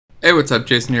Hey, what's up?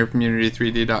 Jason here from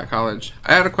Unity3D.college.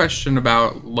 I had a question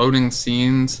about loading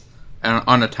scenes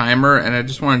on a timer, and I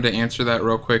just wanted to answer that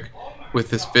real quick with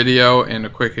this video and a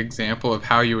quick example of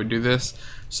how you would do this.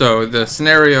 So the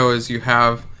scenario is you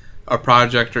have a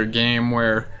project or game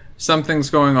where something's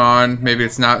going on, maybe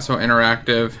it's not so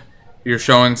interactive, you're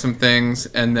showing some things,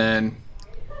 and then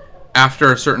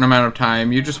after a certain amount of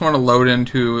time you just want to load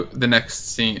into the next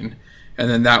scene, and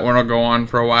then that one will go on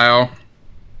for a while.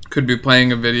 Could be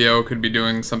playing a video, could be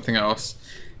doing something else,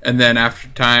 and then after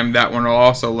time that one will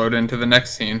also load into the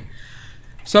next scene.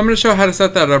 So I'm going to show how to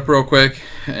set that up real quick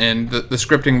and the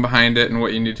scripting behind it and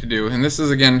what you need to do. And this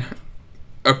is again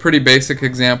a pretty basic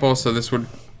example, so this would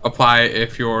apply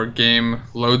if your game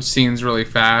loads scenes really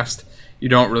fast. You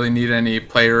don't really need any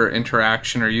player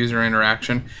interaction or user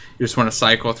interaction, you just want to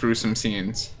cycle through some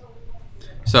scenes.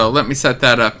 So let me set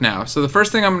that up now. So the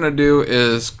first thing I'm going to do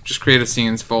is just create a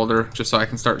scenes folder just so I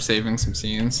can start saving some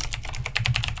scenes.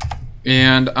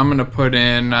 And I'm going to put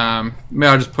in, maybe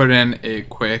I'll just put in a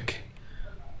quick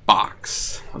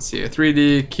box. Let's see, a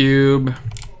 3D cube.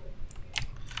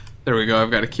 There we go,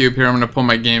 I've got a cube here. I'm going to pull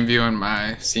my game view and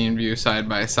my scene view side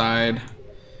by side.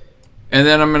 And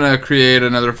then I'm going to create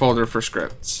another folder for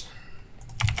scripts.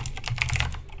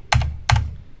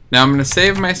 Now I'm going to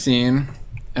save my scene,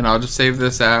 and I'll just save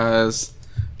this as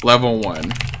level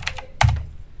 1.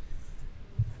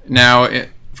 Now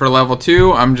for level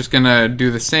 2, I'm just going to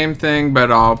do the same thing,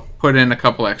 but I'll put in a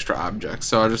couple extra objects.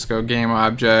 So I'll just go game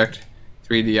object,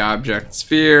 3D object,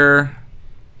 sphere,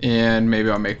 and maybe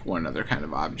I'll make one other kind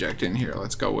of object in here.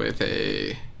 Let's go with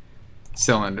a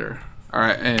cylinder.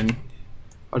 Alright, and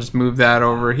I'll just move that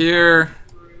over here.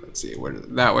 Let's see,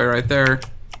 that way right there.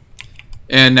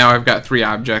 And now I've got 3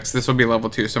 objects. This will be level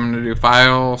 2. So I'm going to do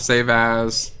file, save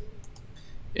as,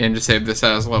 and just save this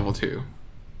as level 2.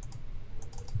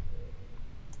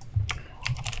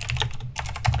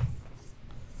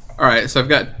 Alright, so I've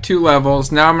got 2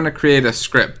 levels. Now I'm going to create a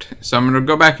script. So I'm going to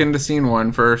go back into scene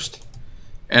 1 first.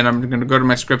 And I'm going to go to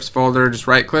my scripts folder, just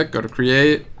right click, go to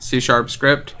create, C#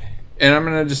 script. And I'm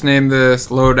going to just name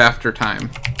this load after time.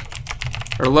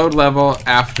 Or load level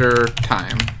after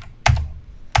time.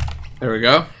 There we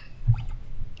go.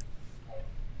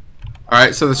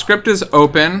 Alright, so the script is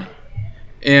open,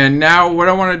 and now what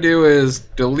I want to do is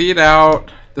delete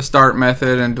out the start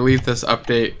method and delete this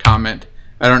update comment.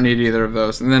 I don't need either of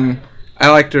those. And then I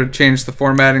like to change the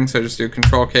formatting, so I just do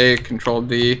Control K, Control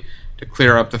D to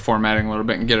clear up the formatting a little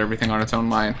bit and get everything on its own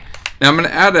line. Now I'm going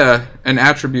to add an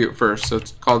attribute first, so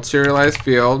it's called serialized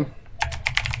field,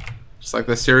 just like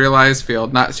the serialized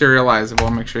field, not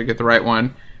serializable, make sure you get the right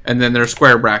one. And then there's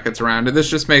square brackets around it. This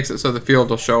just makes it so the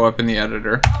field will show up in the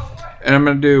editor. And I'm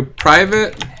going to do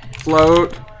private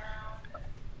float.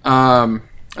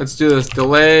 Let's do this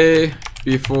delay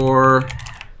before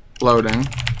loading.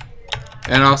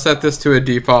 And I'll set this to a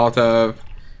default of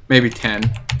maybe 10.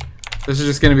 This is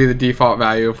just going to be the default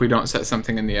value if we don't set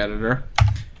something in the editor.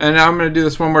 And now I'm going to do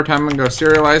this one more time. I'm going to go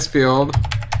serialized field,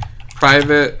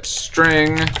 private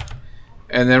string,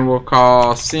 and then we'll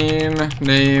call scene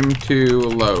name to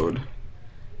load.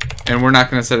 And we're not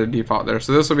going to set a default there.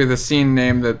 So this will be the scene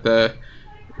name that the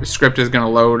script is going to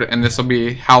load, and this will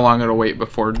be how long it'll wait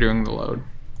before doing the load.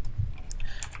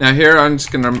 Now here I'm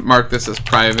just going to mark this as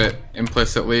private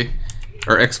implicitly,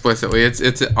 or explicitly.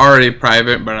 It's already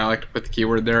private, but I like to put the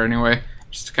keyword there anyway,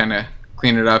 just to kind of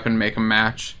clean it up and make them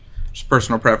match. Just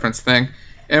personal preference thing.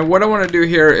 And what I want to do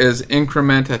here is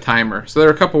increment a timer. So there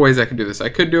are a couple ways I could do this. I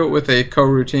could do it with a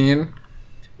coroutine,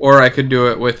 or I could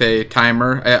do it with a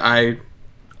timer. A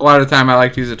lot of the time I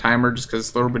like to use a timer just because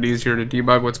it's a little bit easier to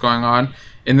debug what's going on.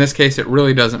 In this case it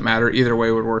really doesn't matter. Either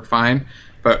way would work fine.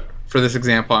 But for this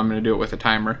example I'm going to do it with a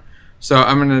timer. So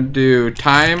I'm going to do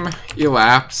time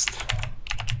elapsed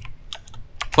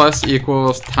plus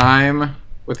equals time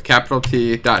with capital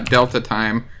T dot delta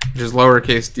time, which is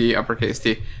lowercase d, uppercase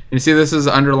T. And you see this is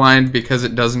underlined because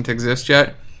it doesn't exist yet.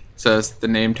 It says the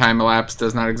name time elapsed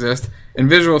does not exist. In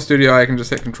Visual Studio I can just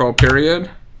hit Control period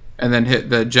and then hit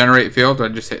the generate field. I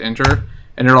just hit enter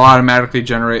and it'll automatically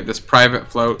generate this private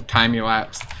float time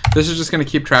elapsed. This is just going to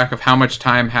keep track of how much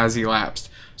time has elapsed.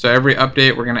 So every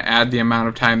update we're going to add the amount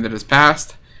of time that has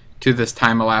passed to this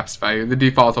time elapsed value. The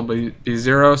default will be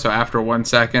 0, so after 1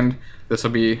 second this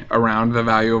will be around the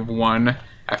value of 1.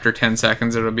 After 10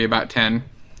 seconds it'll be about 10.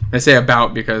 I say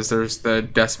about because there's the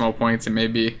decimal points, it may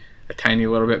be a tiny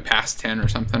little bit past 10 or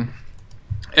something.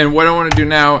 And what I want to do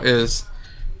now is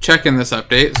check in this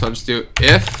update, so I'll just do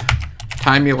if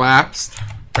time elapsed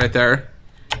right there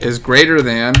is greater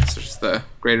than, so just the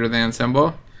greater than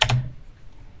symbol,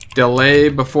 delay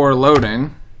before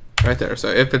loading right there. So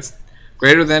if it's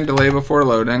greater than delay before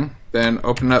loading, then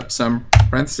open up some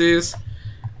parentheses,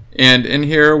 and in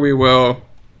here we will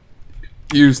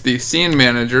use the scene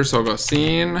manager. So I'll go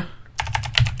scene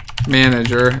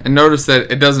manager, and notice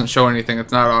that it doesn't show anything,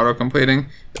 it's not auto completing.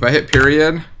 If I hit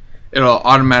period, it'll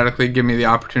automatically give me the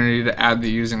opportunity to add the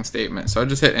using statement. So I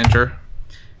just hit enter.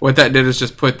 What that did is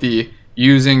just put the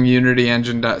using Unity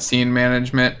engine.scene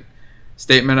management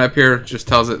statement up here. It just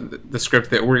tells it the script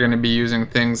that we're going to be using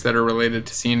things that are related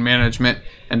to scene management,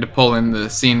 and to pull in the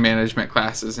scene management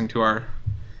classes into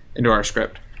our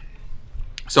script.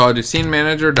 So I'll do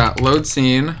SceneManager.load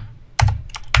scene,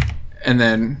 and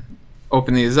then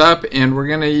open these up, and we're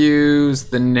going to use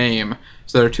the name.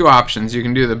 So there are two options. You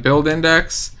can do the build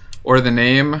index or the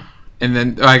name, and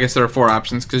then I guess there are four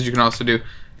options, because you can also do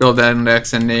build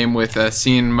index and name with a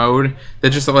scene mode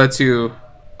that just lets you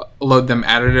load them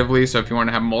additively. So if you want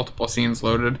to have multiple scenes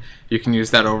loaded, you can use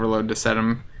that overload to set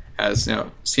them as, you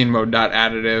know, scene mode dot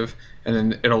additive, and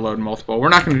then it'll load multiple. We're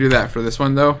not going to do that for this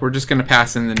one though. We're just going to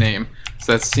pass in the name.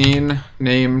 So that's scene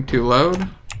name to load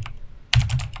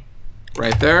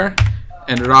right there.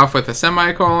 End it off with a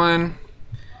semicolon,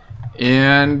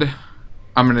 and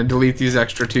I'm going to delete these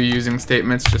extra two using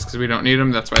statements just because we don't need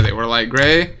them. That's why they were light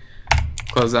gray.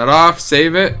 Close that off,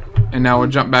 save it, and now we'll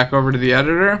jump back over to the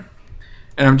editor,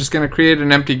 and I'm just going to create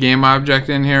an empty game object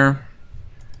in here.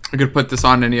 I could put this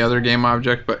on any other game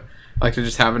object, but I like to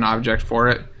just have an object for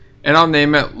it, and I'll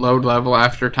name it load level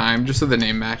after time, just so the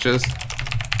name matches.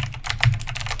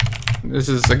 This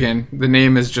is, again, the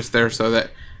name is just there so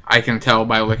that I can tell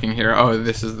by looking here, oh,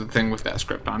 this is the thing with that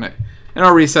script on it. And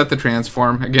I'll reset the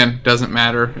transform. Again, doesn't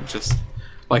matter, it's just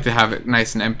like to have it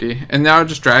nice and empty. And now I'll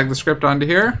just drag the script onto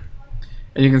here,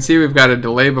 and you can see we've got a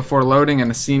delay before loading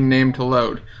and a scene name to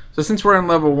load. So since we're in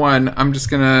level 1, I'm just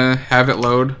gonna have it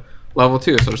load level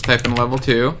 2. So just type in level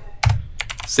 2,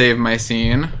 save my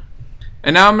scene,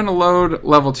 and now I'm gonna load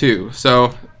level 2.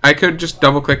 So I could just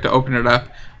double click to open it up.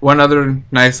 One other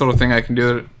nice little thing I can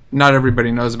do that not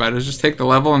everybody knows about is just take the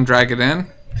level and drag it in.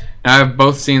 Now I have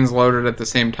both scenes loaded at the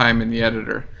same time in the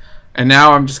editor. And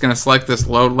now I'm just going to select this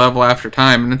load level after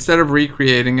time, and instead of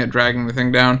recreating it, dragging the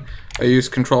thing down, I use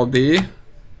Control D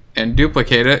and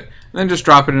duplicate it, and then just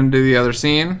drop it into the other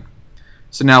scene.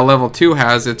 So now level 2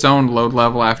 has its own load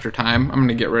level after time. I'm going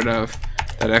to get rid of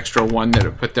that extra one that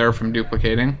it put there from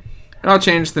duplicating. And I'll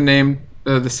change the name,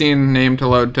 the scene name to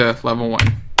load to level 1.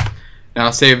 Now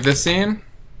I'll save this scene.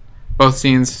 Both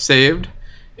scenes saved.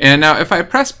 And now if I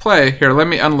press play, here, let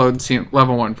me unload scene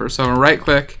level 1 first. So I'm going to right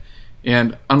click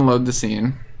and unload the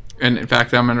scene. And in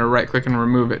fact, I'm going to right click and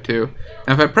remove it too.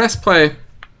 Now if I press play,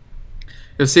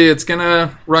 you'll see it's going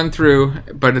to run through,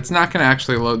 but it's not going to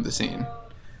actually load the scene.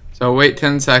 So wait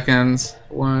 10 seconds.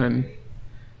 1,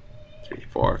 3,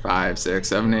 4, 5, 6,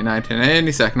 7, 8, 9, 10,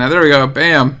 any second. Now there we go.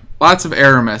 Bam. Lots of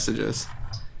error messages.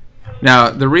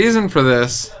 Now the reason for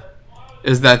this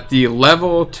is that the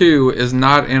level 2 is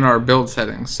not in our build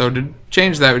settings. So to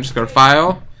change that, we just go to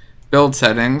File, Build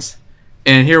Settings,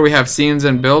 and here we have Scenes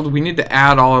and Build. We need to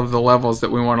add all of the levels that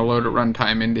we want to load at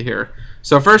runtime into here.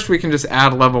 So first we can just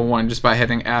add level 1 just by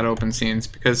hitting Add Open Scenes,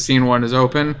 because Scene 1 is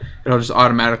open, it'll just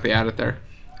automatically add it there.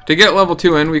 To get level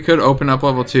 2 in, we could open up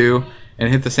level 2 and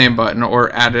hit the same button,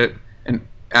 or add it and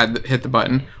hit the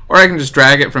button, or I can just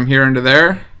drag it from here into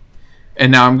there.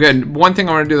 And now I'm good. One thing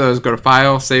I want to do though is go to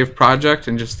File, Save Project,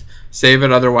 and just save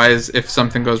it. Otherwise, if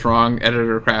something goes wrong,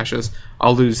 editor crashes,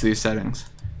 I'll lose these settings.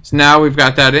 So now we've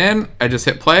got that in. I just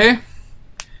hit play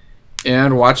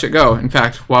and watch it go. In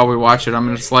fact, while we watch it, I'm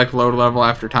going to select load level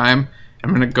after time.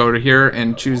 I'm going to go to here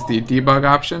and choose the debug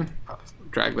option. I'll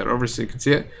drag that over so you can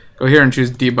see it. Go here and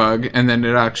choose debug, and then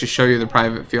it'll actually show you the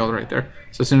private field right there.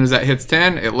 So as soon as that hits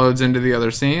 10, it loads into the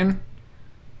other scene.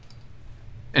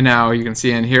 And now you can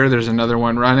see in here there's another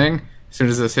one running. As soon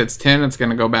as this hits 10, it's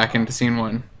going to go back into scene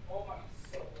 1.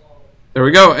 There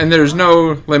we go, and there's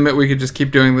no limit. We could just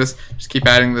keep doing this, just keep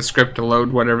adding the script to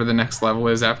load whatever the next level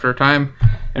is after a time,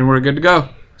 and we're good to go.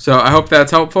 So I hope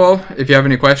that's helpful. If you have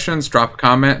any questions, drop a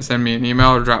comment, send me an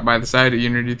email, or drop by the site at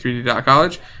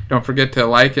Unity3D.college. Don't forget to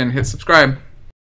like and hit subscribe.